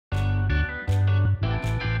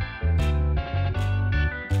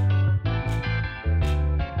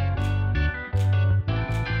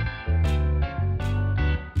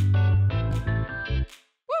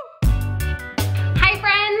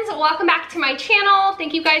welcome back to my channel.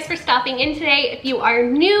 Thank you guys for stopping in today. If you are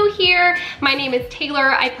new here, my name is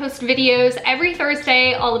Taylor. I post videos every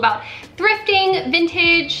Thursday all about thrifting,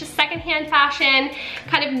 vintage, secondhand fashion,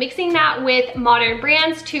 kind of mixing that with modern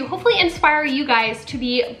brands to hopefully inspire you guys to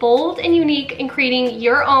be bold and unique in creating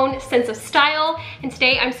your own sense of style. And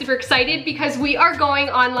today I'm super excited because we are going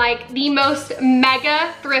on like the most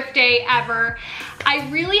mega thrift day ever. I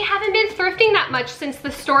really haven't been thrifting that much since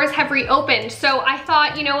the stores have reopened. So I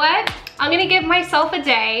thought, you know what? I'm gonna give myself a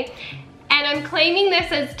day, and I'm claiming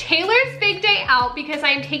this as Taylor's big day out because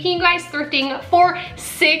I'm taking you guys thrifting for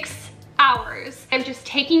 6 hours. I'm just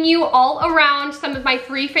taking you all around some of my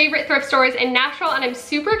 3 favorite thrift stores in Nashville, and I'm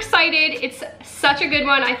super excited. It's such a good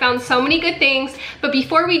one. I found so many good things. But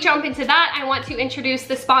before we jump into that, I want to introduce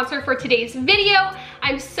the sponsor for today's video.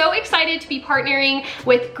 I'm so excited to be partnering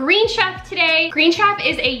with Green Chef today. Green Chef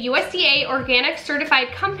is a USDA organic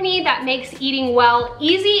certified company that makes eating well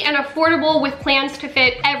easy and affordable with plans to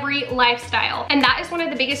fit every lifestyle. And that is one of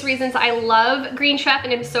the biggest reasons I love Green Chef,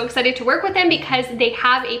 and I'm so excited to work with them because they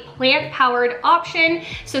have a plant-powered option.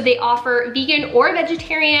 So they offer vegan or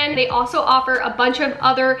vegetarian. They also offer a bunch of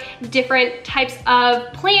other different types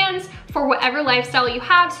of plans for whatever lifestyle you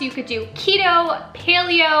have. So you could do keto,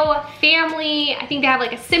 paleo, family. I think they have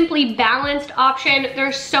like a simply balanced option.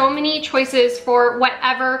 There's so many choices for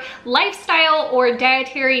whatever lifestyle or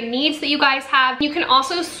dietary needs that you guys have. You can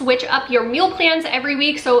also switch up your meal plans every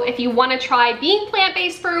week. So if you wanna try being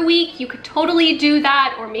plant-based for a week, you could totally do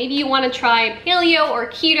that. Or maybe you wanna try paleo or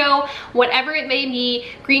keto, whatever it may be,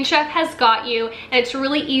 Green Chef has got you. And it's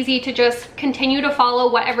really easy to just continue to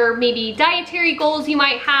follow whatever maybe dietary goals you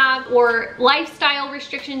might have or lifestyle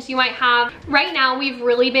restrictions you might have. Right now, we've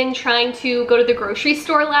really been trying to go to the grocery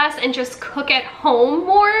store less and just cook at home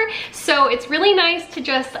more. So it's really nice to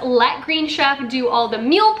just let Green Chef do all the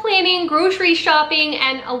meal planning, grocery shopping,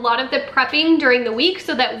 and a lot of the prepping during the week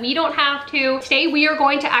so that we don't have to. Today, we are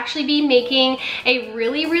going to actually be making a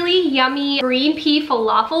really, really yummy green pea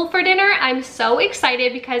falafel for dinner. I'm so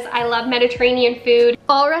excited because I love Mediterranean food.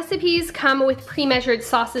 All recipes come with pre-measured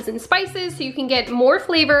sauces and spices so you can get more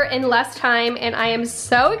flavor in less time, and I am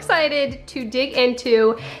so excited to dig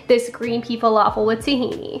into this green pea falafel with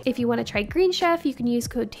tahini. If you want to try Green Chef, you can use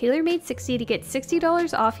code TAYLORMADE60 to get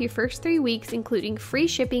 $60 off your first 3 weeks, including free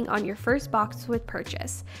shipping on your first box with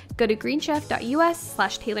purchase. Go to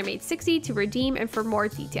greenchef.us/TAYLORMADE60 to redeem and for more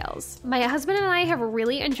details. My husband and I have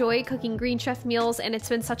really enjoyed cooking Green Chef meals, and it's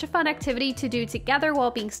been such a fun activity to do together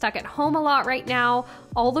while being stuck at home a lot right now.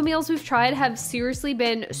 All the meals we've tried have seriously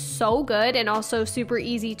been so good and also super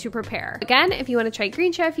easy to prepare. Again, if you want to try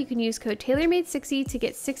Green Chef, you can use code TAYLORMADE60 to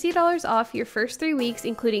get $60 off your first 3 weeks,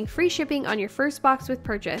 including free shipping on your first box with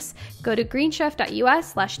purchase. Go to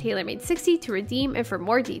greenchef.us/TAYLORMADE60 to redeem and for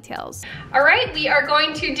more details. All right, we are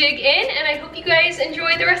going to dig in, and I hope you guys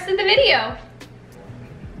enjoy the rest of the video.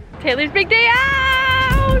 Taylor's big day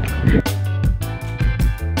out!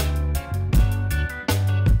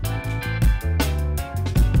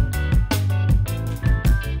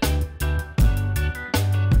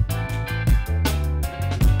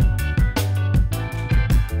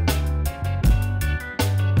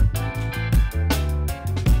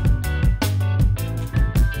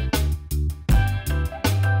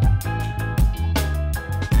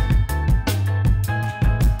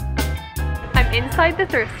 Inside the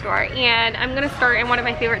thrift store, and I'm gonna start in one of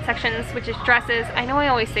my favorite sections, which is dresses. I know I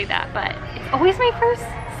always say that, but it's always my first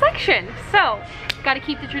section, so gotta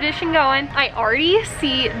keep the tradition going. I already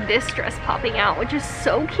see this dress popping out, which is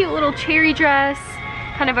so cute. Little cherry dress,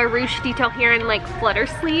 kind of a ruche detail here and like flutter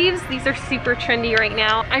sleeves. These are super trendy right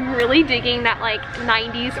now. I'm really digging that like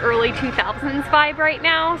 90s, early 2000s vibe right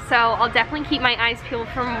now, so I'll definitely keep my eyes peeled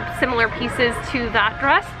from similar pieces to that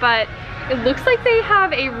dress, but it looks like they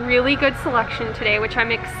have a really good selection today, which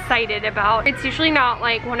I'm excited about. It's usually not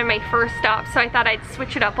like one of my first stops, so I thought I'd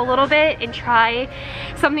switch it up a little bit and try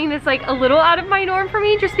something that's like a little out of my norm for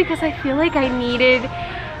me, just because I feel like I needed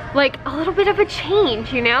like a little bit of a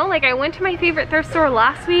change, you know? Like I went to my favorite thrift store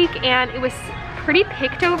last week and it was pretty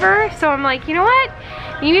picked over, so I'm like, you know what?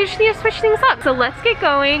 Maybe I just need to switch things up. So let's get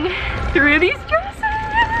going through these dresses.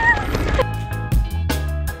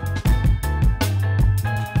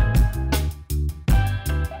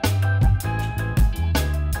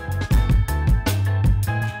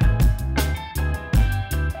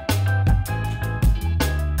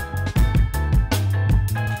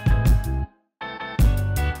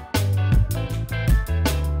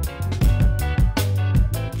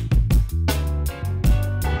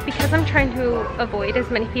 because I'm trying to avoid as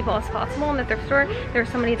many people as possible in the thrift store, there was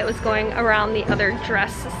somebody that was going around the other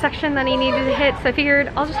dress section that he needed to hit, so I figured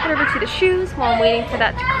I'll just head over to the shoes while I'm waiting for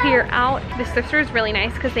that to clear out. This thrift store is really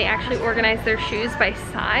nice because they actually organize their shoes by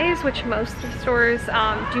size, which most thrift stores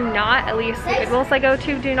do not, at least the Goodwills I go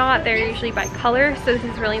to do not. They're usually by color, so this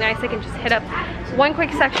is really nice. I can just hit up one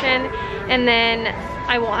quick section and then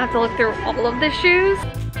I won't have to look through all of the shoes.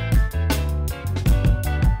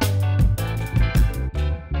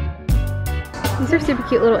 These are super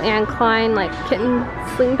cute little Anne Klein like kitten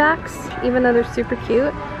slingbacks, even though they're super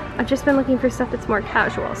cute. I've just been looking for stuff that's more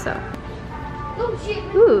casual, so.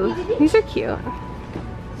 Ooh, these are cute.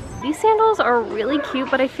 These sandals are really cute,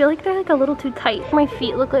 but I feel like they're like a little too tight. My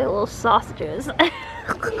feet look like little sausages.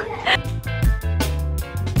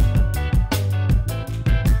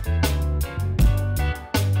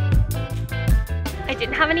 I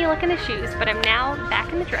didn't have any luck in the shoes, but I'm now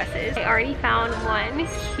back in the dresses. I already found one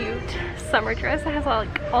cute summer dress that has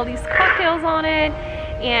like all these cocktails on it,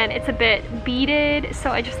 and it's a bit beaded, so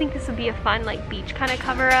I just think this would be a fun like beach kind of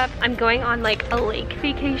cover up. I'm going on like a lake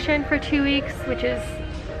vacation for 2 weeks, which is,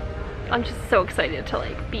 I'm just so excited to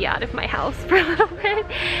like be out of my house for a little bit.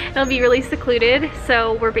 It'll be really secluded,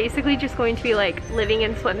 so we're basically just going to be like living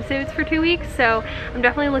in swimsuits for 2 weeks, so I'm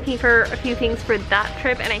definitely looking for a few things for that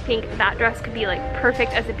trip, and I think that dress could be like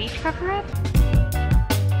perfect as a beach cover up.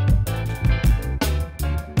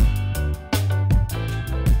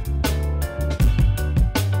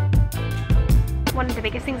 One of the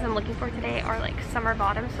biggest things I'm looking for today are like summer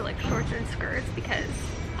bottoms, so like shorts and skirts, because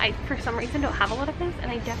I, for some reason, don't have a lot of those,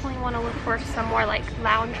 and I definitely want to look for some more like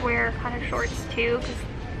loungewear kind of shorts too, because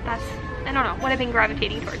that's, I don't know, what I've been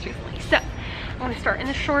gravitating towards recently. So I'm going to start in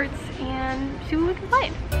the shorts and see what we can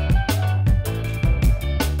find.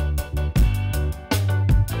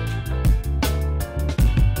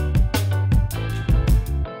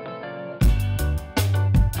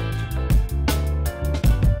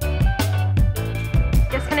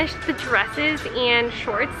 Finished the dresses and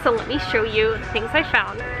shorts, so let me show you the things I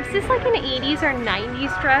found. This is like an 80s or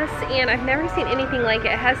 90s dress, and I've never seen anything like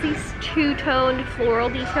it. It has these two-toned floral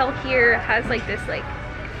detail here. It has like this like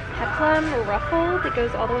peplum ruffle that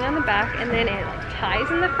goes all the way on the back, and then it like ties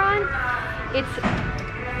in the front.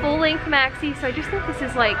 It's full-length maxi, so I just think this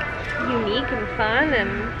is like unique and fun, and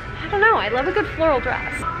I don't know, I love a good floral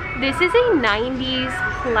dress. This is a 90s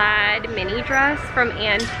plaid mini dress from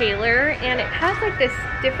Ann Taylor, and it has like this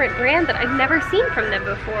different brand that I've never seen from them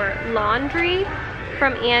before, Laundry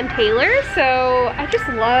from Ann Taylor. So I just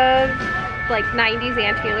love like 90s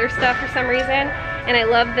Ann Taylor stuff for some reason, and I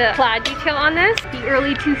love the plaid detail on this. The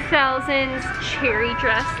early 2000s cherry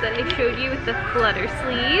dress that I showed you with the flutter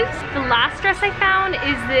sleeves. The last dress I found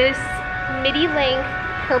is this midi length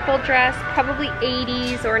purple dress, probably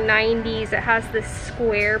 80s or 90s. It has this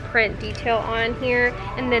square print detail on here,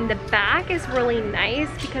 and then the back is really nice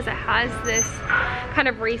because it has this kind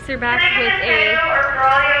of racer back with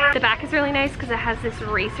a, the back is really nice because it has this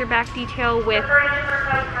racer back detail with,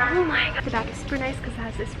 oh my god, the back is super nice because it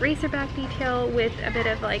has this racer back detail with a bit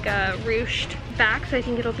of like a ruched back, so I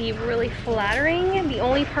think it'll be really flattering. The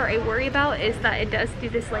only part I worry about is that it does do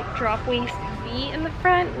this like drop waist in the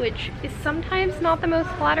front, which is sometimes not the most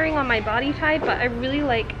flattering on my body type, but I really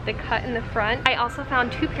like the cut in the front. I also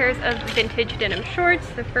found 2 pairs of vintage denim shorts.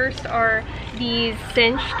 The first are these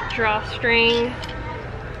cinched drawstring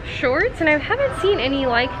shorts, and I haven't seen any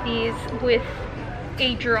like these with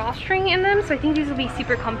a drawstring in them, so I think these will be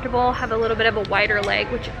super comfortable, have a little bit of a wider leg,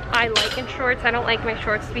 which I like in shorts. I don't like my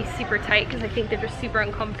shorts to be super tight because I think they're just super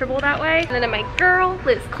uncomfortable that way. And then my girl,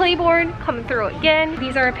 Liz Claiborne, coming through again.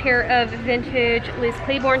 These are a pair of vintage Liz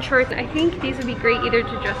Claiborne shorts. I think these would be great either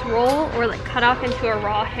to just roll or like cut off into a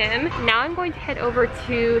raw hem. Now I'm going to head over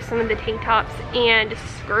to some of the tank tops and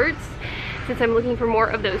skirts since I'm looking for more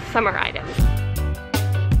of those summer items.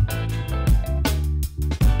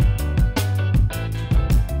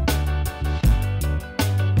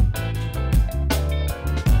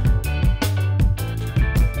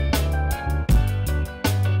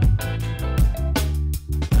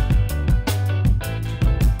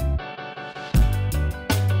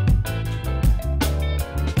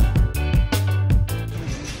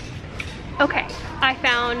 Okay, I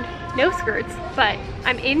found no skirts, but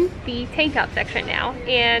I'm in the tank top section now,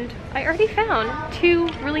 and I already found 2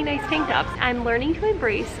 really nice tank tops. I'm learning to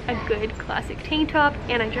embrace a good classic tank top,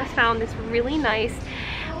 and I just found this really nice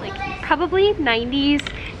like probably 90s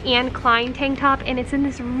Anne Klein tank top, and it's in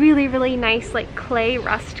this really, really nice like clay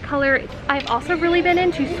rust color. I've also really been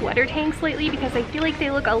into sweater tanks lately because I feel like they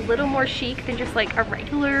look a little more chic than just like a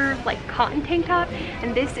regular like cotton tank top.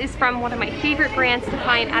 And this is from one of my favorite brands to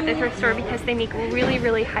find at the thrift store because they make really,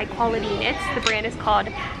 really high quality knits. The brand is called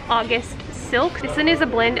August Silk. This one is a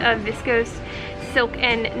blend of viscose, silk,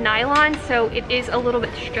 and nylon, so it is a little bit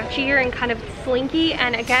stretchier and kind of slinky.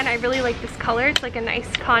 And again, I really like this color. It's like a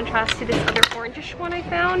nice contrast to this other orangish one I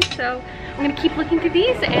found. So I'm gonna keep looking through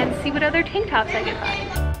these and see what other tank tops I can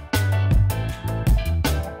find.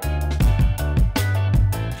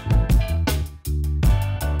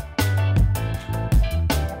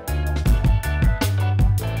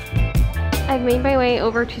 I've made my way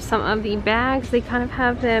over to some of the bags. They kind of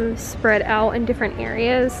have them spread out in different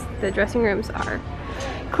areas. The dressing rooms are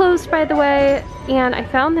closed, by the way, and I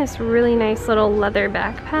found this really nice little leather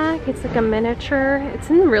backpack. It's like a miniature. It's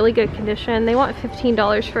in really good condition. They want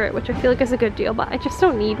 $15 for it, which I feel like is a good deal, but I just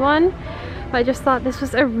don't need one. But I just thought this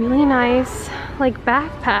was a really nice like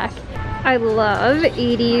backpack. I love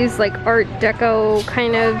 80s like art deco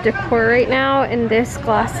kind of decor right now, and this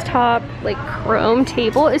glass top like chrome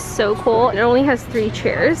table is so cool. It only has 3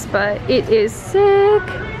 chairs, but it is sick.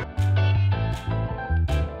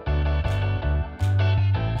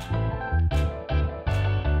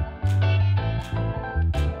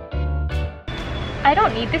 I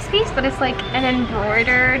don't need this piece, but it's like an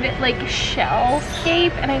embroidered like shell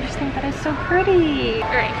scape, and I just think that is so pretty.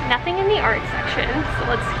 All right, nothing in the art section, so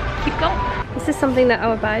let's keep going. This is something that I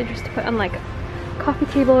would buy just to put on like a coffee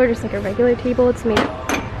table or just like a regular table. It's made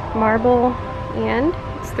of marble and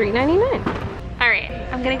it's $3.99. All right,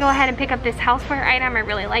 I'm gonna go ahead and pick up this houseware item. I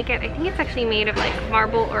really like it. I think it's actually made of like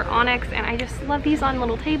marble or onyx, and I just love these on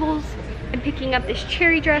little tables. I'm picking up this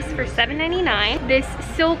cherry dress for $7.99. This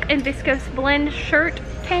silk and viscose blend shirt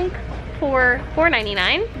tank for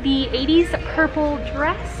 $4.99. The 80s purple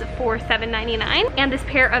dress for $7.99. And this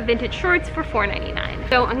pair of vintage shorts for $4.99.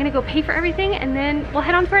 So I'm gonna go pay for everything and then we'll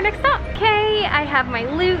head on to our next stop. Okay, I have my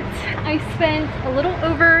loot. I spent a little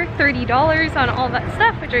over $30 on all that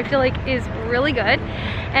stuff, which I feel like is really good.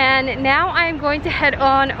 And now I'm going to head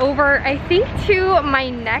on over, I think, to my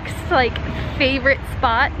next like favorite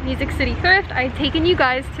spot, Music City Thrift. I've taken you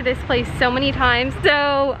guys to this place so many times,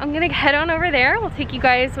 so I'm gonna head on over there. We'll take you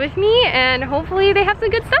guys with me and hopefully they have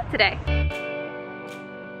some good stuff today.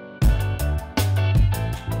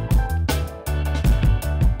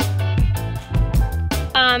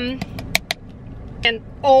 And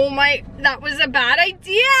oh my, that was a bad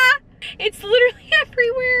idea. It's literally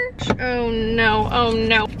everywhere. Oh no, oh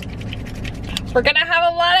no. We're gonna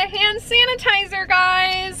have a lot of hand sanitizer,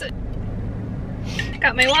 guys.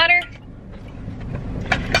 Got my water.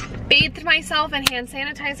 Bathed myself in hand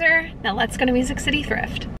sanitizer. Now let's go to Music City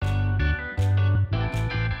Thrift.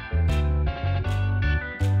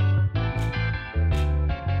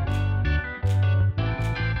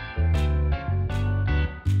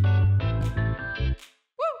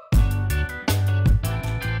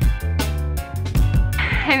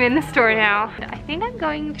 I'm in the store now. I think I'm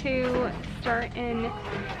going to start in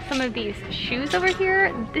some of these shoes over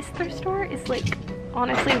here. This thrift store is like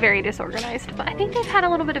honestly very disorganized, but I think they've had a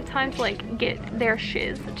little bit of time to like get their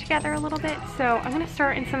shiz together a little bit. So I'm gonna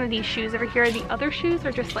start in some of these shoes over here. The other shoes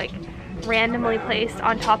are just like randomly placed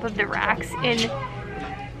on top of the racks in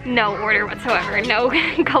no order whatsoever, no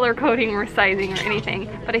color coding or sizing or anything.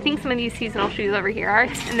 But I think some of these seasonal shoes over here are.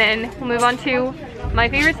 And then we'll move on to my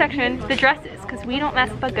favorite section, the dresses, because we don't mess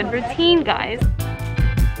up a good routine, guys.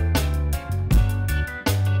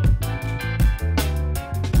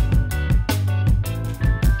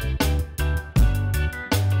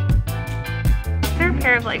 They're a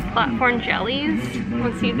pair of like platform jellies.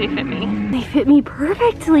 Let's see if they fit me. They fit me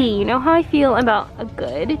perfectly. You know how I feel about a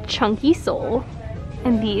good chunky sole.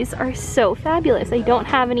 And these are so fabulous. I don't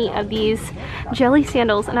have any of these jelly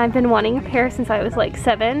sandals, and I've been wanting a pair since I was like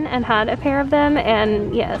 7 and had a pair of them,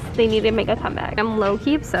 and yes, they need to make a comeback. I'm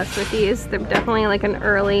low-key obsessed with these. They're definitely like an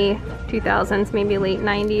early 2000s, maybe late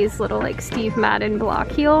 90s little like Steve Madden block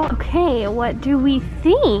heel. Okay, what do we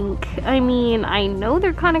think? I mean, I know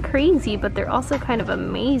they're kind of crazy, but they're also kind of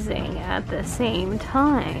amazing at the same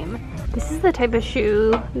time. This is the type of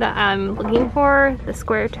shoe that I'm looking for, the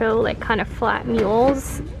square toe, like kind of flat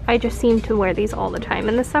mules. I just seem to wear these all the time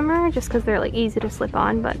in the summer just because they're like easy to slip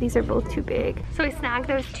on, but these are both too big. So I snagged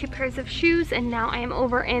those 2 pairs of shoes, and now I am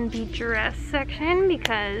over in the dress section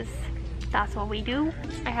because that's what we do.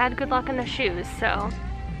 I had good luck in the shoes, so.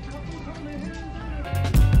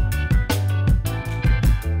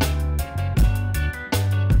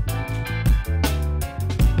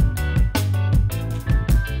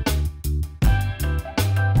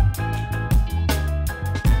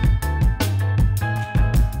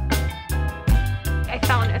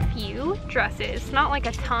 dresses. Not like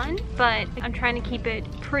a ton, but I'm trying to keep it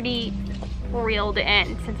pretty reeled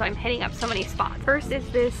in since I'm hitting up so many spots. First is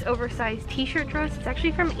this oversized t-shirt dress. It's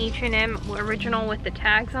actually from H&M, original with the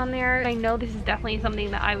tags on there. I know this is definitely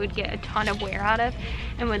something that I would get a ton of wear out of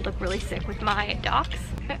and would look really sick with my docs.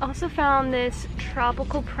 I also found this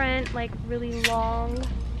tropical print, like really long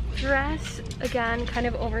dress, again kind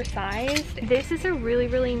of oversized. This is a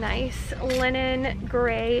really nice linen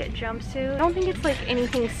gray jumpsuit. I don't think it's like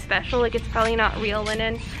anything special, like it's probably not real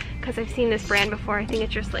linen because I've seen this brand before. I think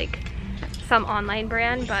it's just like some online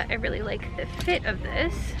brand, but I really like the fit of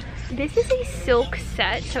this. This is a silk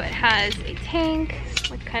set, so it has a tank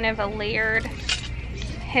with kind of a layered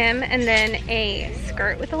hem and then a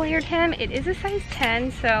skirt with a layered hem. It is a size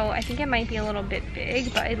 10, so I think it might be a little bit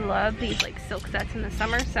big, but I love these like silk sets in the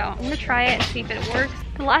summer, so I'm gonna try it and see if it works.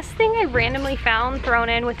 The last thing I randomly found thrown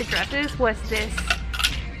in with the dresses was this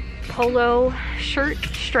polo shirt,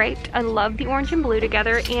 striped. I love the orange and blue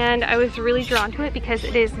together, and I was really drawn to it because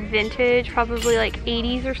it is vintage, probably like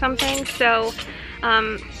 80s or something. So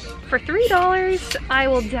for $3, I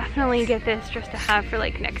will definitely get this just to have for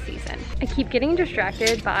like next season. I keep getting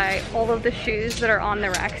distracted by all of the shoes that are on the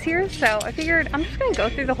racks here, so I figured I'm just gonna go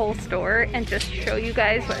through the whole store and just show you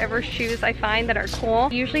guys whatever shoes I find that are cool.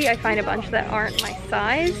 Usually I find a bunch that aren't my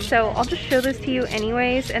size, so I'll just show those to you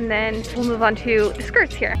anyways, and then we'll move on to the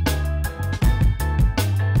skirts here.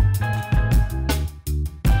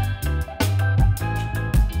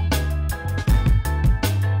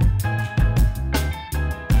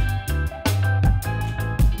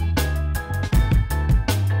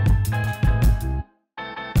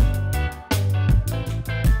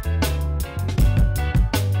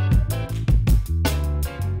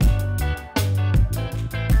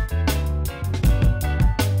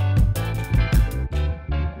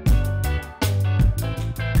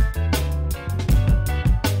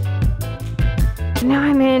 Now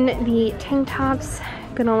I'm in the tank tops.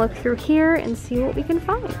 I'm gonna look through here and see what we can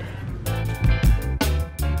find.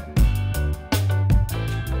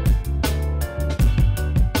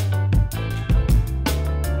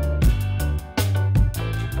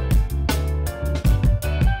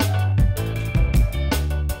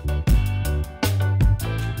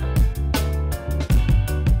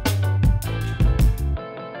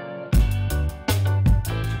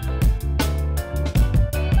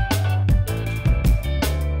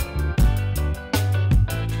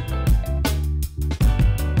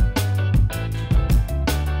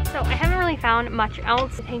 Found much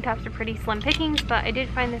else. The tank tops are pretty slim pickings, but I did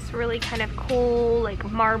find this really kind of cool like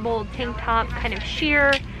marbled tank top, kind of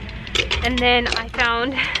sheer. And then I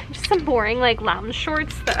found just some boring like lounge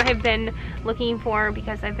shorts that I've been looking for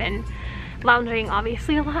because I've been lounging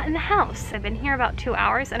obviously a lot in the house. I've been here about 2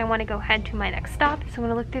 hours and I want to go head to my next stop, so I'm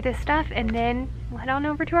gonna look through this stuff and then we'll head on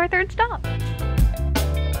over to our third stop.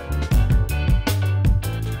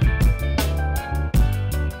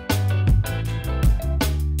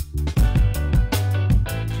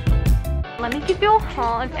 Let me give you a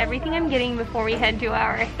haul of everything I'm getting before we head to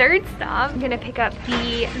our third stop. I'm gonna pick up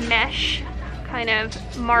the mesh kind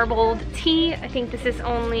of marbled tee. I think this is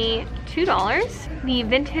only $2. The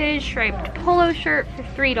vintage striped polo shirt for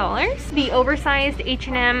 $3. The oversized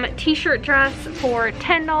H&M t-shirt dress for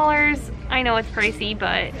 $10. I know it's pricey,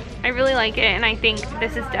 but I really like it, and I think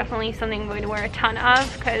this is definitely something I'm going to wear a ton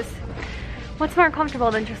of because what's more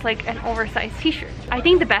comfortable than just like an oversized t-shirt? I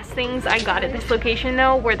think the best things I got at this location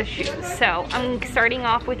though were the shoes. So I'm starting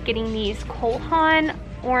off with getting these Cole Haan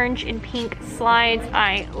orange and pink slides.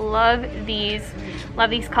 I love these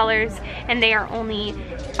colors, and they are only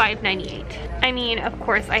 $5.98. I mean, of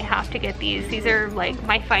course I have to get these. These are like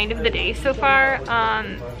my find of the day so far.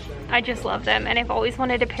 I just love them, and I've always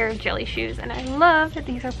wanted a pair of jelly shoes, and I love that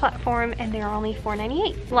these are platform and they're only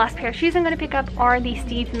 $4.98. The last pair of shoes I'm going to pick up are the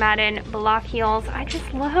Steve Madden block heels. I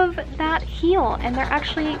just love that heel, and they're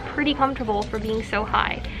actually pretty comfortable for being so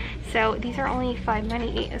high. So these are only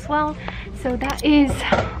 $5.98 as well. So that is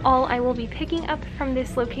all I will be picking up from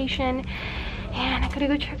this location. And I'm gonna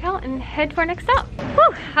go check out and head to our next stop.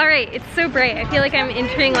 Whew, all right, it's so bright. I feel like I'm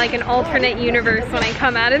entering like an alternate universe when I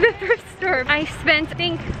come out of the thrift store. I spent, I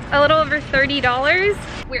think, a little over $30.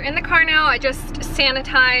 We're in the car now. I just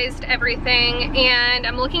sanitized everything, and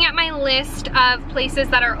I'm looking at my list of places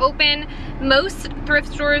that are open. Most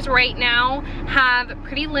thrift stores right now have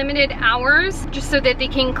pretty limited hours just so that they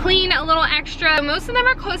can clean a little extra. Most of them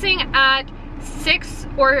are closing at 6,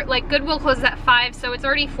 or like Goodwill closes at 5, so it's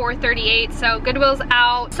already 4:38, so Goodwill's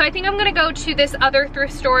out. So I think I'm gonna go to this other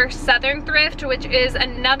thrift store, Southern Thrift, which is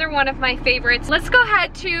another one of my favorites. Let's go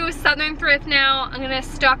head to Southern Thrift now. I'm gonna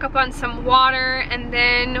stock up on some water, and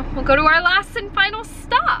then we'll go to our last and final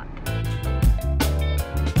stop.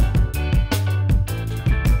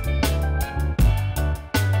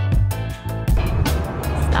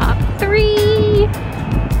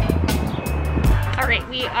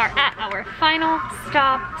 are at our final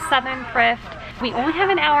stop, Southern Thrift. We only have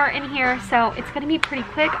an hour in here, so it's gonna be pretty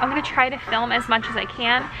quick. I'm gonna try to film as much as I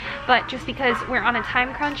can, but just because we're on a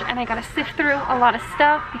time crunch and I gotta sift through a lot of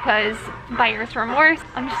stuff because buyer's remorse,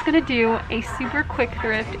 I'm just gonna do a super quick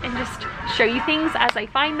thrift and just show you things as I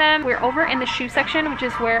find them. We're over in the shoe section, which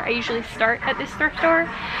is where I usually start at this thrift store.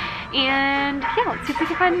 And yeah, let's see if we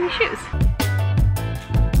can find any shoes.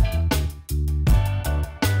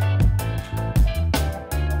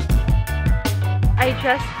 I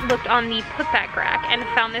just looked on the putback rack and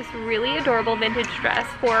found this really adorable vintage dress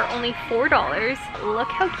for only $4. Look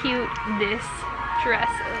how cute this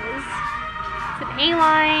dress is. It's an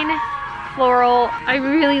A-line, floral. I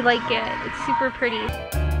really like it. It's super pretty.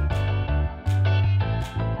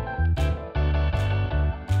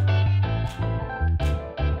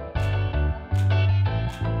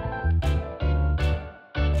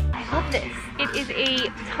 I love this. It is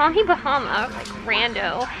a Tommy Bahama, like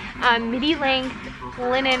rando, midi length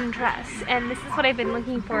linen dress, and this is what I've been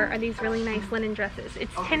looking for, are these really nice linen dresses.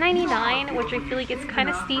 It's $10.99, which I feel like it's kind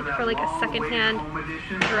of steep for like a secondhand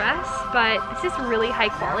dress, but this is really high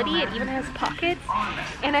quality. It even has pockets,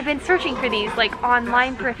 and I've been searching for these like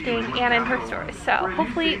online thrifting and in thrift stores, so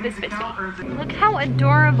hopefully this fits me. Look how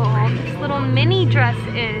adorable this little mini dress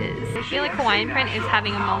is. I feel like Hawaiian print is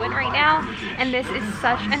having a moment right now, and this is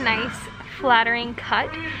such a nice flattering cut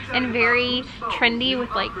and very trendy with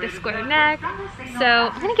like the square neck, so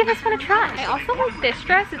I'm gonna give this one a try. I also like this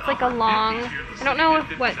dress. It's like a long, I don't know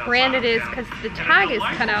what brand it is because the tag is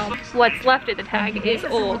kind of, what's left of the tag is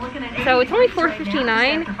old, so it's only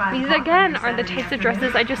 $4.59. These again are the types of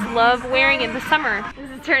dresses I just love wearing in the summer. This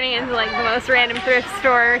is turning into like the most random thrift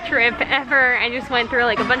store trip ever. I just went through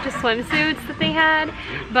like a bunch of swimsuits that they had,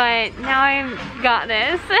 but now I've got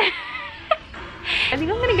this. I think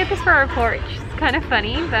I'm gonna get this for our porch. It's kind of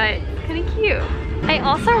funny, but it's kind of cute. I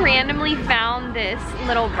also randomly found this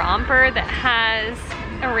little romper that has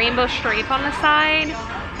a rainbow stripe on the side.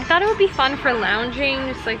 I thought it would be fun for lounging,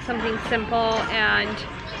 just like something simple and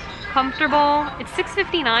comfortable. It's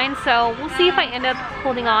 $6.59, so we'll see if I end up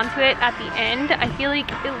holding on to it at the end. I feel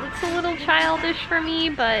like it looks a little childish for me,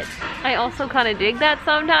 but I also kind of dig that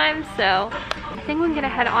sometimes, so I think I'm gonna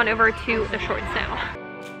head on over to the shorts now.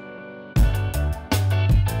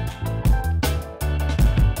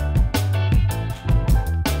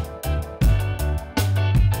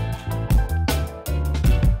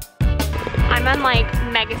 I'm on like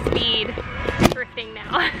mega speed thrifting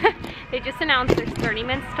now. They just announced there's 30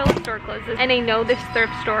 minutes till the store closes, and I know this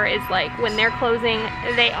thrift store is like, when they're closing,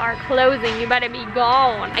 they are closing. You better be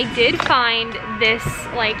gone. I did find this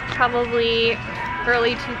like probably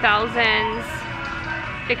early 2000s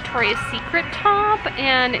Victoria's Secret top,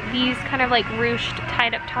 and these kind of like ruched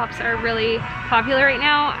tied up tops are really popular right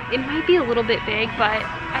now. It might be a little bit big, but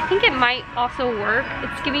I think it might also work.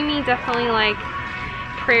 It's giving me definitely like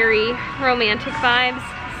prairie romantic vibes,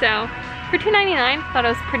 so for $2.99 thought it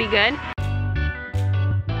was pretty good.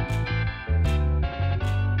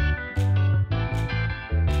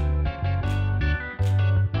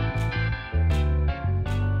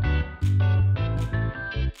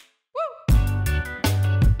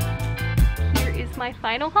 Here is my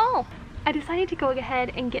final haul. I decided to go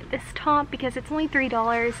ahead and get this top because it's only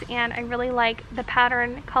 $3 and I really like the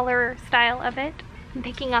pattern, color, style of it. I'm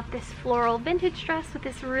picking up this floral vintage dress with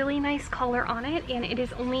this really nice collar on it, and it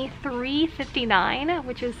is only $3.59,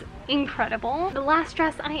 which is incredible. The last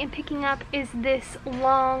dress I am picking up is this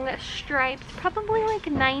long striped, probably like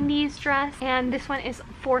 90s dress, and this one is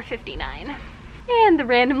 $4.59. And the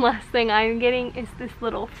random last thing I'm getting is this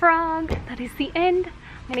little frog. That is the end.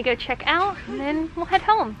 I'm gonna go check out and then we'll head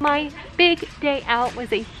home. My big day out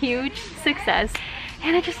was a huge success.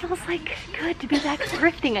 And it just feels like good to be back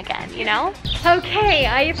thrifting again, you know? Okay,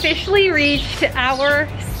 I officially reached hour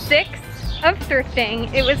 6 of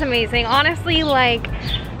thrifting. It was amazing. Honestly, like,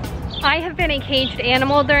 I have been a caged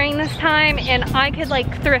animal during this time, and I could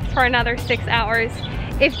like thrift for another 6 hours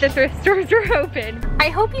if the thrift stores were open. I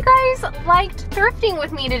hope you guys liked thrifting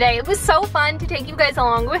with me today. It was so fun to take you guys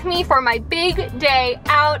along with me for my big day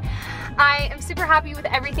out. I am super happy with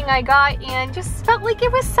everything I got and just felt like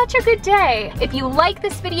it was such a good day. If you like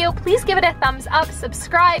this video, please give it a thumbs up,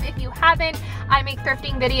 subscribe if you haven't. I make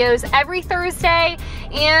thrifting videos every Thursday,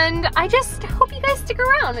 and I just hope you guys stick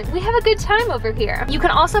around. We have a good time over here. You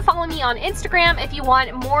can also follow me on Instagram if you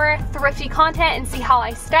want more thrifty content and see how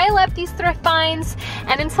I style up these thrift finds.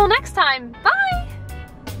 And until next time, bye!